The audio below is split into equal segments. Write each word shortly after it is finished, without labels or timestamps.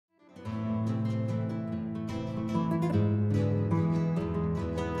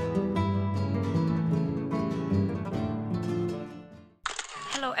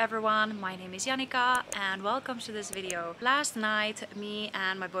everyone, my name is Janika and welcome to this video. Last night me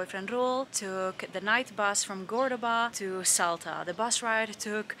and my boyfriend Roel took the night bus from Cordoba to Salta. The bus ride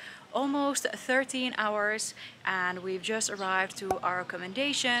took almost 13 hours and we've just arrived to our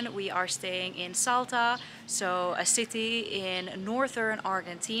accommodation. We are staying in Salta, so a city in northern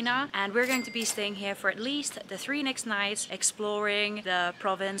Argentina, and we're going to be staying here for at least the 3 next nights, exploring the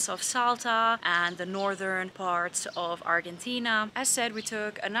province of Salta and the northern parts of Argentina. As said, we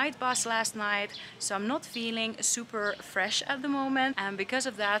took a night bus last night, so I'm not feeling super fresh at the moment, and because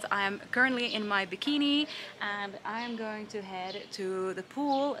of that I am currently in my bikini and I am going to head to the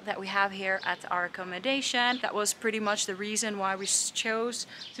pool that we have here at our accommodation. That was pretty much the reason why we chose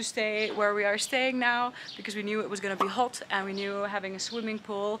to stay where we are staying now, because we knew it was going to be hot and we knew having a swimming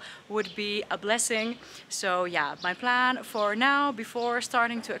pool would be a blessing. So yeah, my plan for now before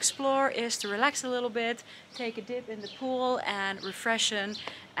starting to explore is to relax a little bit, take a dip in the pool and refreshen,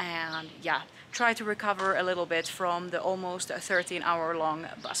 and yeah, try to recover a little bit from the almost 13-hour long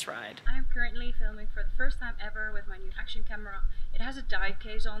bus ride. I'm currently filming for the first time ever with my new action camera. It has a dive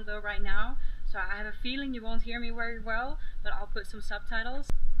case on though right now, so I have a feeling you won't hear me very well, but I'll put some subtitles.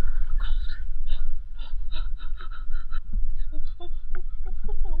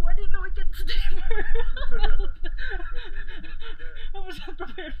 I didn't know it gets deeper. I wasn't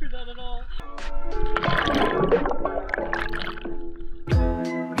prepared for that at all.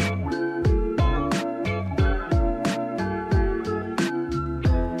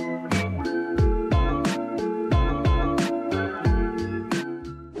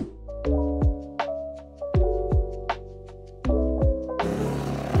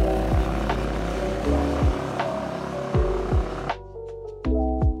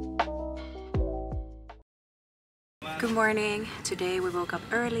 Good morning. Today we woke up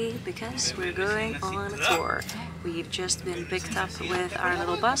early because we're going on a tour. We've just been picked up with our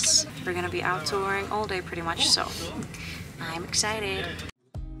little bus. We're gonna be out touring all day pretty much, so I'm excited.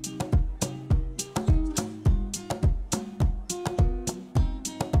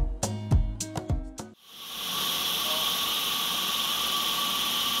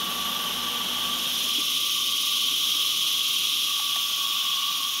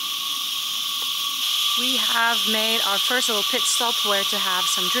 We have made our first little pit stop where to have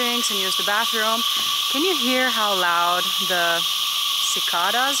some drinks and use the bathroom. Can you hear how loud the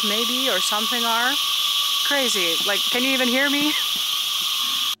cicadas maybe or something are? Crazy. Like, can you even hear me?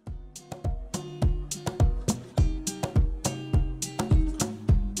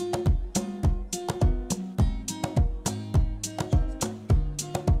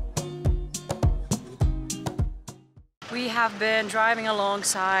 We have been driving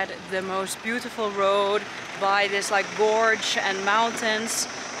alongside the most beautiful road by this like gorge and mountains,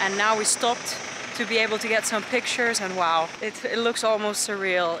 and now we stopped to be able to get some pictures, and wow, it looks almost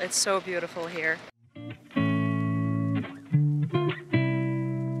surreal. It's so beautiful here.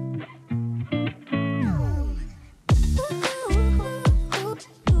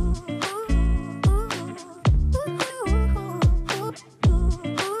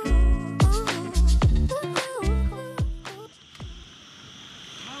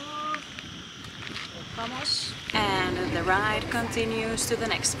 And the ride continues to the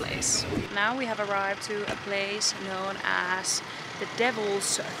next place. Now we have arrived to a place known as the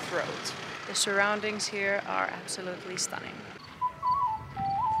Devil's Throat. The surroundings here are absolutely stunning.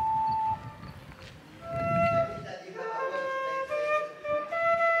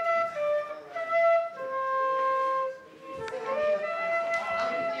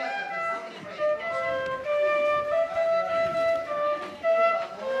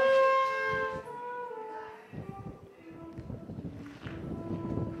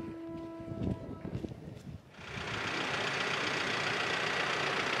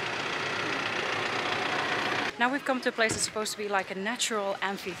 Now we've come to a place that's supposed to be like a natural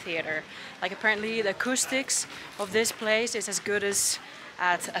amphitheater. Like apparently the acoustics of this place is as good as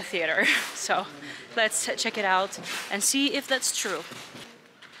at a theater. So let's check it out and see if that's true.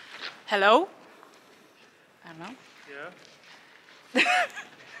 Hello? I don't know. Yeah.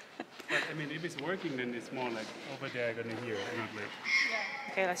 But I mean, if it's working, then it's more like over there I'm gonna hear, not like...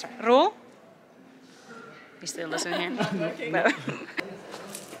 Yeah. Okay, let's try. Roel? He's still listening here. No.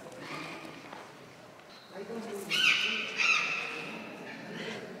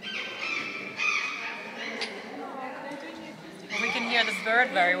 We can hear the bird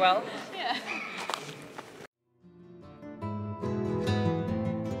very well. Yeah.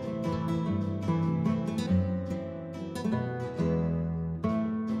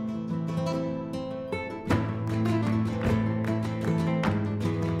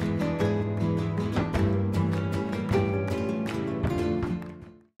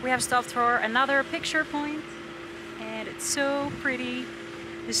 have stopped for another picture point, and it's so pretty.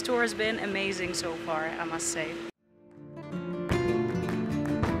 This tour has been amazing so far, I must say.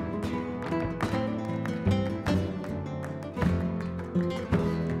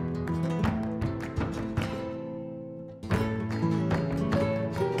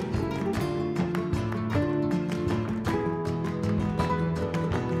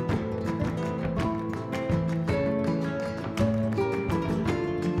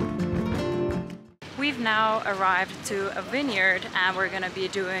 We've now arrived to a vineyard and we're gonna be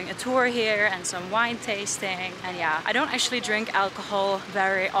doing a tour here and some wine tasting. And yeah, I don't actually drink alcohol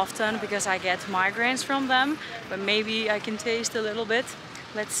very often because I get migraines from them, but maybe I can taste a little bit.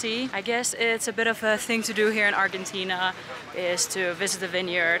 Let's see. I guess it's a bit of a thing to do here in Argentina, is to visit the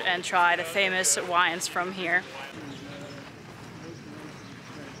vineyard and try the famous wines from here.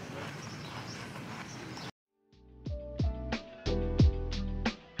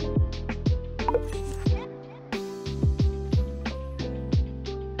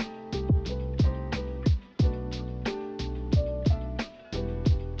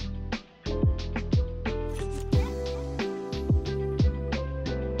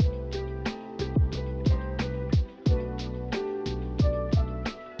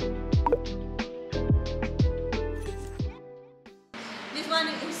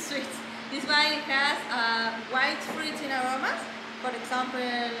 Is sweet. This wine has white fruits in aromas. For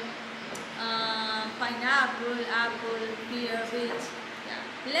example, pineapple, apple, pear, beet,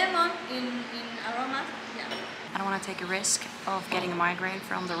 yeah. Lemon in aromas. Yeah. I don't want to take a risk of getting a migraine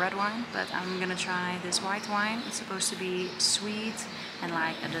from the red wine, but I'm gonna try this white wine. It's supposed to be sweet and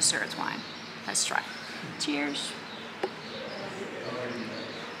like a dessert wine. Let's try. Cheers.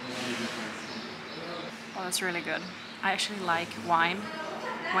 Oh, that's really good. I actually like wine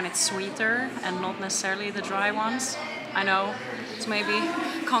when it's sweeter and not necessarily the dry ones. I know it's maybe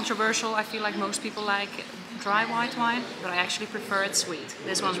controversial. I feel like most people like dry white wine, but I actually prefer it sweet.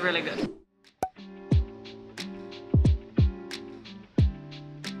 This one's really good.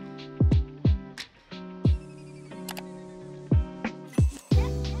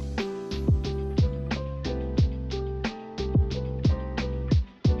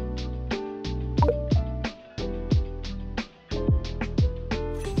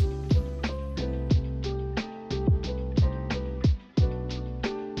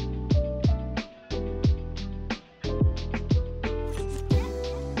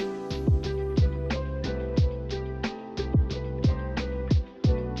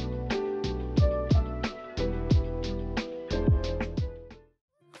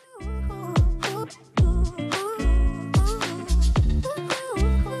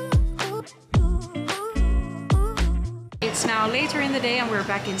 It's now later in the day and we're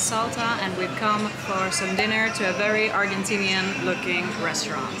back in Salta and we've come for some dinner to a very Argentinian looking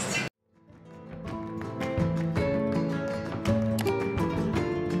restaurant.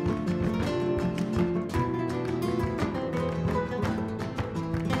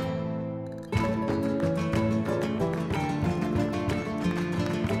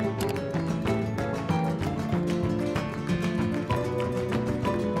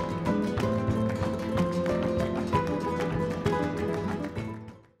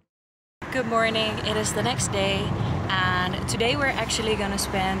 Good morning, it is the next day and today we're actually gonna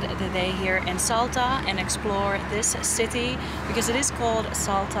spend the day here in Salta and explore this city because it is called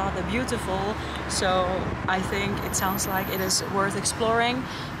Salta the Beautiful, so I think it sounds like it is worth exploring.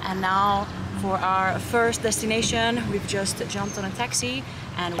 And now for our first destination, we've just jumped on a taxi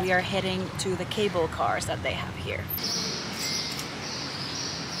and we are heading to the cable cars that they have here.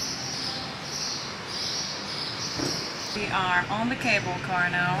 We are on the cable car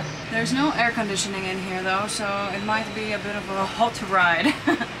now. There's no air conditioning in here though, so it might be a bit of a hot ride.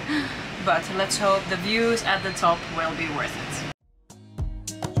 But let's hope the views at the top will be worth it.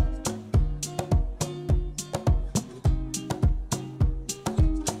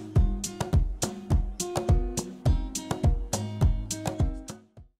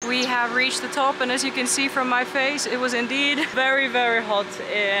 We have reached the top and as you can see from my face, it was indeed very, very hot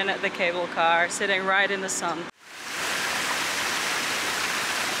in the cable car, sitting right in the sun.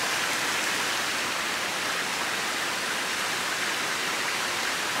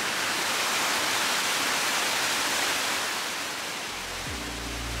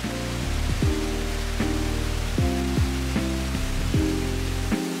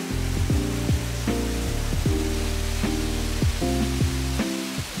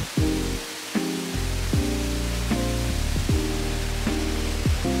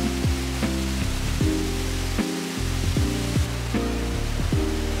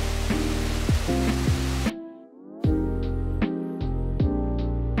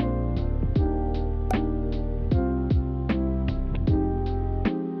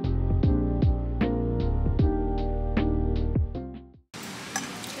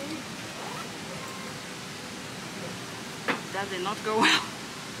 did not go well.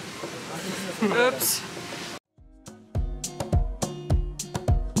 Oops.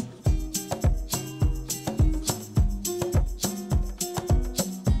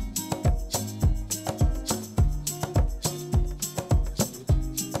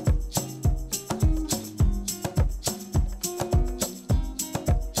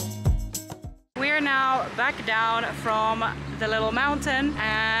 Now back down from the little mountain,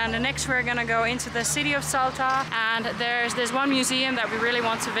 and next we're gonna go into the city of Salta, and there's this one museum that we really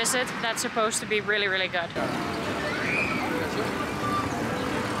want to visit that's supposed to be really, really good.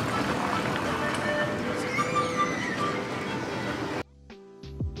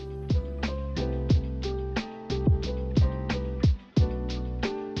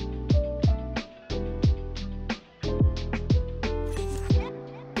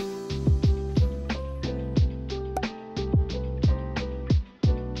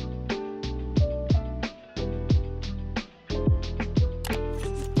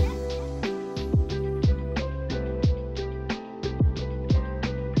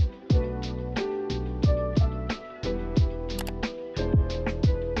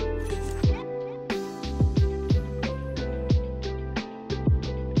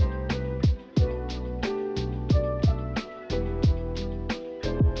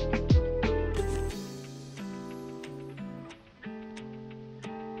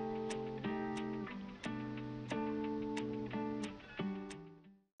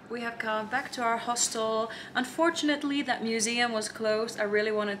 We have come back to our hostel. Unfortunately, that museum was closed. I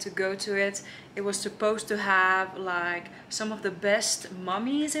really wanted to go to it. It was supposed to have like some of the best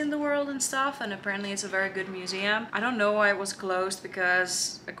mummies in the world and stuff, and apparently it's a very good museum. I don't know why it was closed,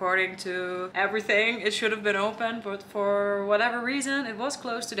 because according to everything it should have been open, but for whatever reason it was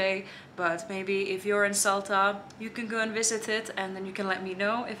closed today. But maybe if you're in Salta, you can go and visit it, and then you can let me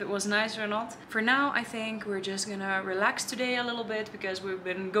know if it was nice or not. For now, I think we're just gonna relax today a little bit, because we've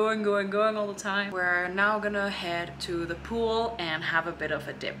been going all the time. We're now gonna head to the pool and have a bit of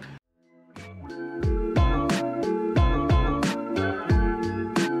a dip.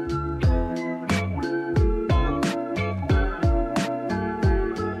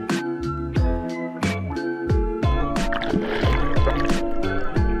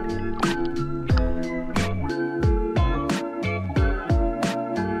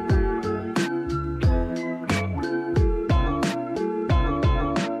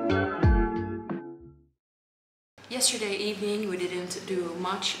 Yesterday evening we didn't do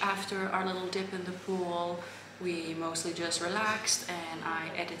much after our little dip in the pool. We mostly just relaxed, and I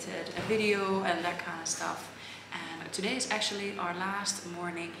edited a video and that kind of stuff. And today is actually our last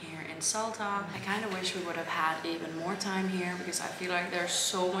morning here in Salta. I kind of wish we would have had even more time here, because I feel like there's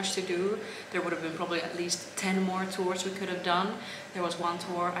so much to do. There would have been probably at least 10 more tours we could have done. There was one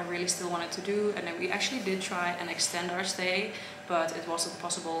tour I really still wanted to do, and then we actually did try and extend our stay, but it wasn't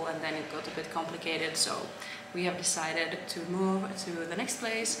possible, and then it got a bit complicated. So we have decided to move to the next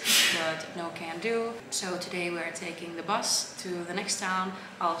place, but no can do. So today we're taking the bus to the next town.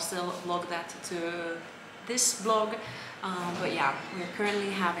 I'll still vlog that to this vlog. But yeah, we're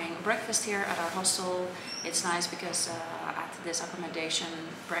currently having breakfast here at our hostel. It's nice because at this accommodation,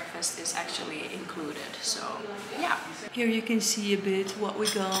 breakfast is actually included. So yeah. Here you can see a bit what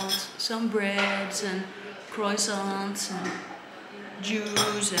we got. Some breads and croissants and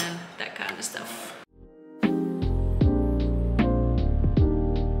juice and that kind of stuff.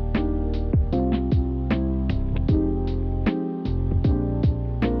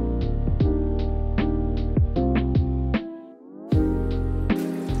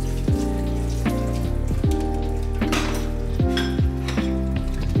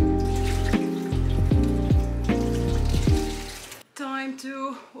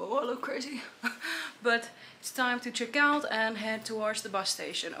 Whoa, I look crazy. But it's time to check out and head towards the bus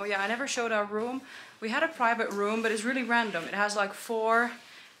station. Oh yeah, I never showed our room. We had a private room, but it's really random. It has like 4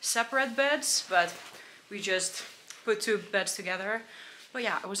 separate beds, but we just put 2 beds together. But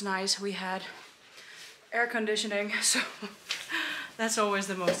yeah, it was nice. We had air conditioning, so that's always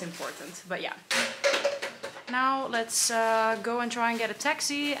the most important. But yeah. Now let's go and try and get a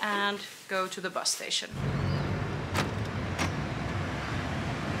taxi and go to the bus station.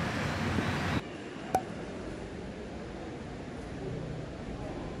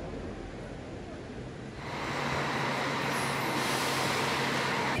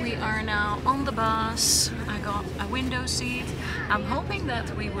 We are now on the bus. I got a window seat. I'm hoping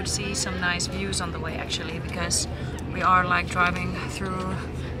that we would see some nice views on the way, actually, because we are like driving through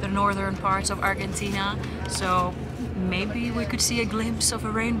the northern parts of Argentina, so maybe we could see a glimpse of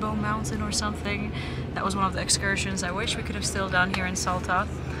a rainbow mountain or something. That was one of the excursions I wish we could have still done here in Salta,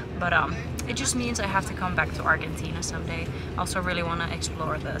 But it just means I have to come back to Argentina someday. I also really want to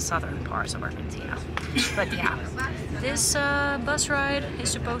explore the southern parts of Argentina. But yeah, this bus ride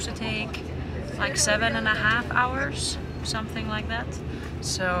is supposed to take like 7.5 hours, something like that.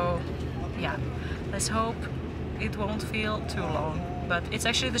 So yeah, let's hope it won't feel too long. But it's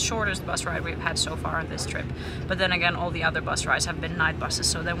actually the shortest bus ride we've had so far on this trip. But then again, all the other bus rides have been night buses,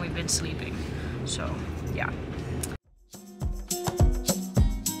 so then we've been sleeping. So yeah.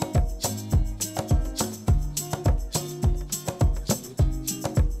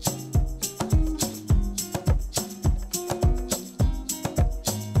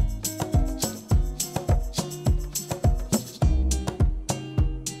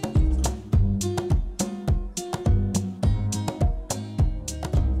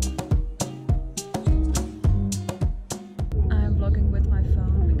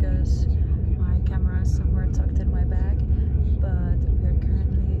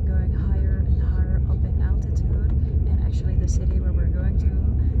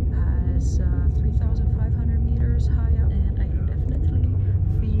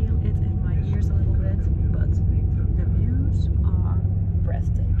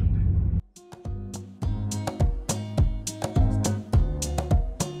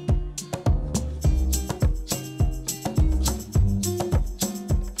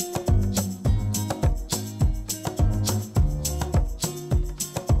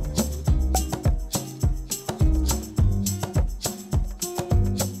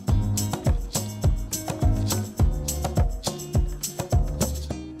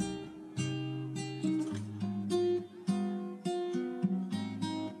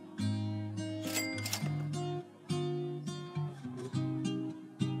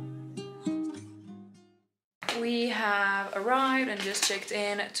 We have arrived and just checked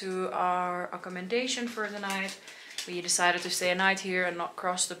in to our accommodation for the night. We decided to stay a night here and not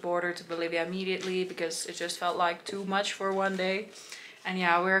cross the border to Bolivia immediately because it just felt like too much for one day. And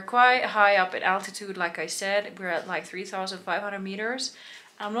yeah, we're quite high up in altitude, like I said. We're at like 3,500 meters.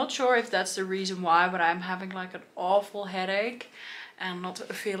 I'm not sure if that's the reason why, but I'm having like an awful headache and not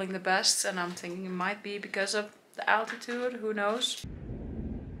feeling the best. And I'm thinking it might be because of the altitude, who knows?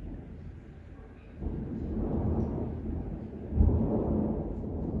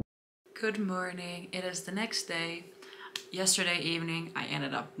 Good morning, it is the next day. Yesterday evening I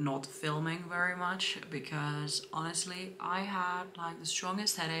ended up not filming very much because honestly I had like the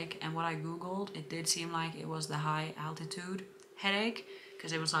strongest headache, and what I googled, it did seem like it was the high altitude headache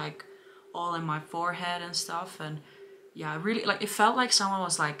because it was like all in my forehead and stuff. And yeah, really, like, it felt like someone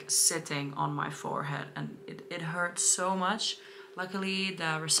was like sitting on my forehead and it hurt so much. Luckily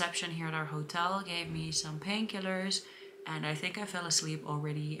the reception here at our hotel gave me some painkillers, and I think I fell asleep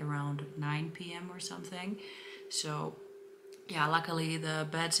already around 9 p.m. or something. So yeah, luckily the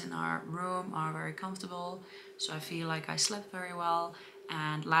beds in our room are very comfortable, so I feel like I slept very well.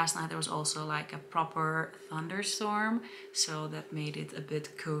 And last night there was also like a proper thunderstorm, so that made it a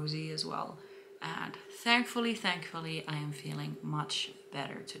bit cozy as well. And thankfully I am feeling much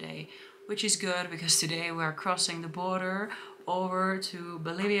better today, which is good because today we are crossing the border over to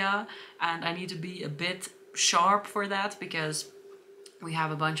Bolivia, and I need to be a bit sharp for that because we have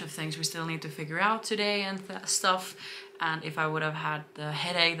a bunch of things we still need to figure out today and stuff. And if I would have had the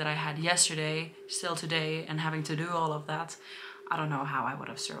headache that I had yesterday still today and having to do all of that, I don't know how I would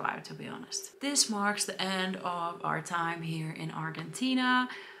have survived, to be honest. This marks the end of our time here in Argentina.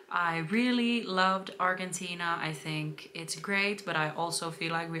 I really loved Argentina. I think it's great, but I also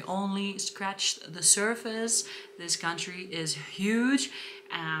feel like we only scratched the surface. This country is huge,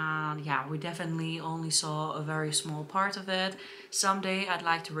 and yeah, we definitely only saw a very small part of it. Someday I'd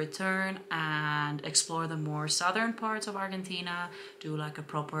like to return and explore the more southern parts of Argentina, do like a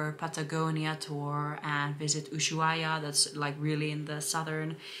proper Patagonia tour and visit Ushuaia, that's like really in the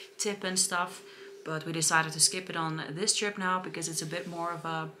southern tip and stuff. But we decided to skip it on this trip now because it's a bit more of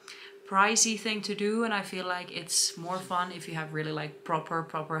a pricey thing to do, and I feel like it's more fun if you have really like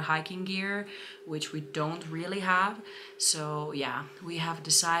proper hiking gear, which we don't really have. So yeah, we have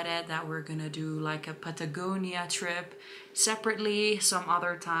decided that we're gonna do like a Patagonia trip separately some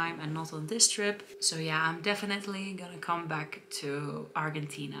other time and not on this trip. So yeah, I'm definitely gonna come back to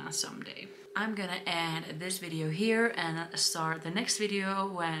Argentina someday. I'm gonna end this video here and start the next video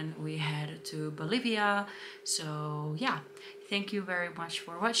when we head to Bolivia. So yeah, thank you very much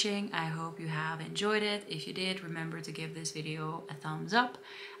for watching. I hope you have enjoyed it. If you did, remember to give this video a thumbs up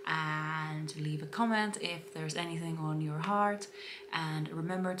and leave a comment if there's anything on your heart. And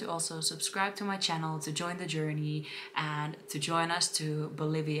remember to also subscribe to my channel to join the journey and to join us to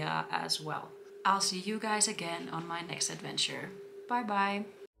Bolivia as well. I'll see you guys again on my next adventure. Bye bye.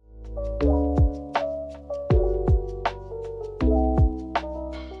 you.